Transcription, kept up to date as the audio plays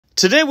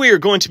Today we are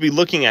going to be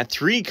looking at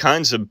 3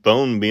 kinds of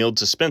bone meal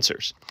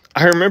dispensers.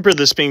 I remember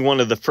this being one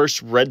of the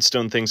first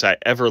redstone things I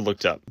ever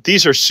looked up.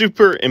 These are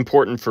super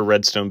important for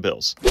redstone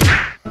builds.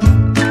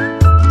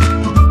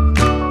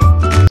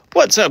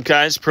 What's up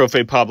guys,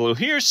 Profe Pablo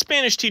here,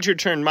 Spanish teacher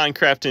turned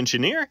Minecraft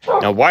engineer.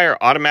 Now why are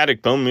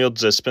automatic bone meal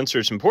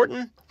dispensers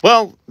important?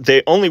 Well,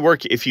 they only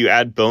work if you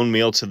add bone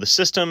meal to the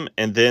system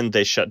and then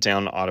they shut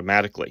down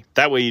automatically.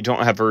 That way you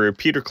don't have a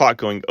repeater clock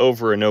going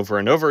over and over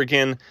and over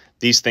again.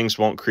 These things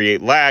won't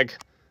create lag.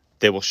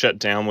 They will shut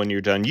down when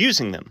you're done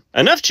using them.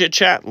 Enough chit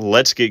chat,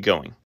 let's get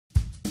going.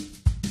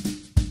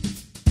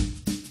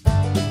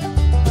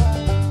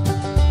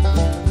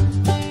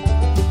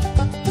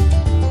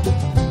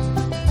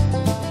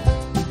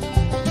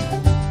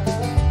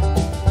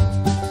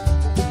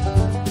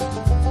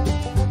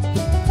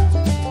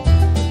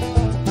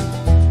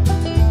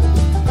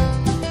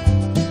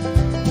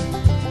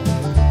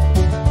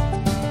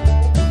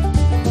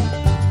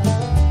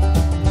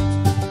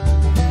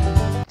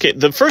 Okay,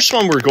 the first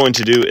one we're going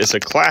to do is a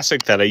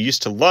classic that I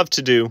used to love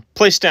to do.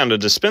 Place down a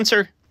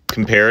dispenser,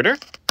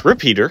 comparator,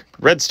 repeater,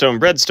 redstone,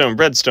 redstone,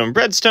 redstone,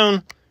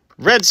 redstone,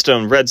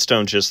 redstone,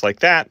 redstone, just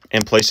like that,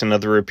 and place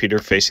another repeater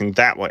facing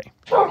that way.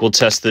 We'll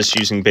test this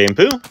using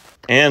bamboo,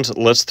 and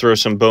let's throw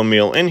some bone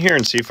meal in here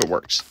and see if it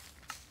works.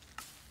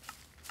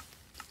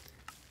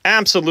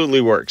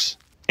 Absolutely works.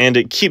 And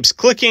it keeps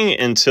clicking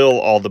until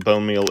all the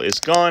bone meal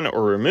is gone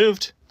or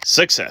removed.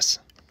 Success.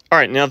 All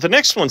right, now the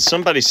next one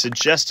somebody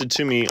suggested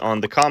to me on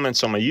the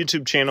comments on my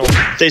YouTube channel.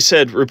 They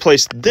said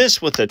replace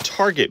this with a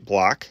target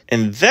block,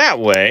 and that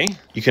way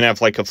you can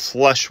have like a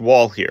flush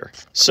wall here.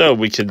 So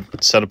we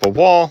could set up a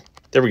wall.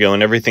 There we go,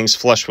 and everything's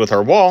flush with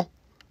our wall.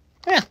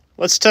 Yeah,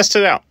 let's test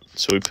it out.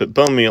 So we put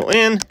bone meal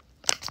in.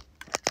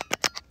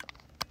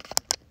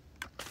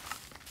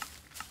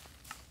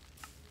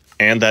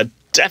 And that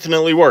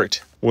definitely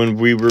worked. When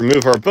we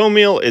remove our bone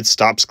meal, it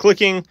stops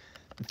clicking.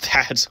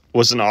 That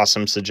was an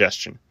awesome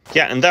suggestion.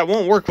 Yeah, and that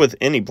won't work with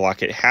any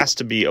block. It has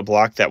to be a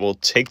block that will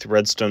take the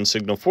redstone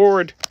signal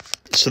forward.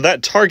 So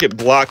that target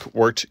block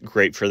worked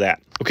great for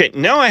that. Okay,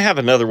 now I have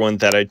another one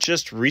that I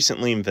just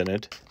recently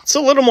invented. It's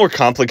a little more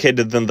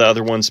complicated than the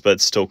other ones,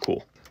 but still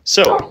cool.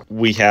 So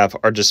we have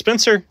our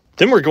dispenser.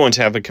 Then we're going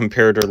to have a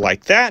comparator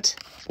like that.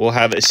 We'll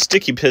have a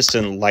sticky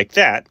piston like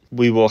that.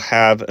 We will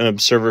have an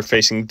observer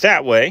facing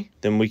that way.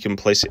 Then we can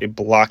place a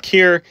block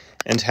here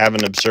and have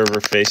an observer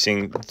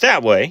facing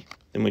that way.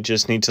 Then we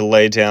just need to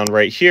lay down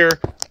right here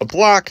a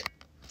block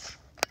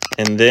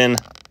and then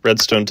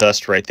redstone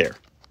dust right there.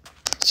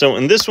 So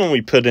in this one,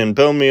 we put in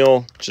bone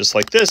meal just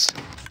like this.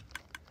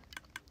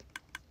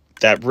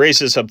 That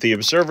raises up the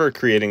observer,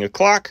 creating a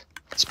clock.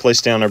 Let's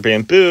place down our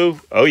bamboo.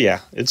 Oh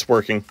yeah, it's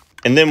working.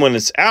 And then when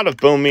it's out of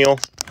bone meal,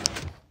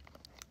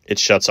 it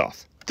shuts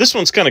off. This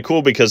one's kind of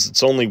cool because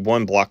it's only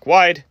 1 block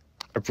wide.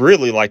 I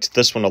really liked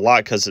this one a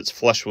lot because it's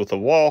flush with a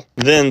wall.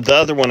 Then the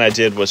other one I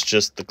did was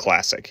just the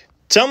classic.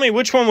 Tell me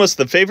which one was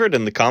the favorite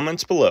in the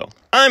comments below.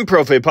 I'm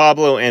Profe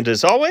Pablo, and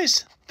as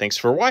always, thanks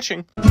for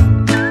watching.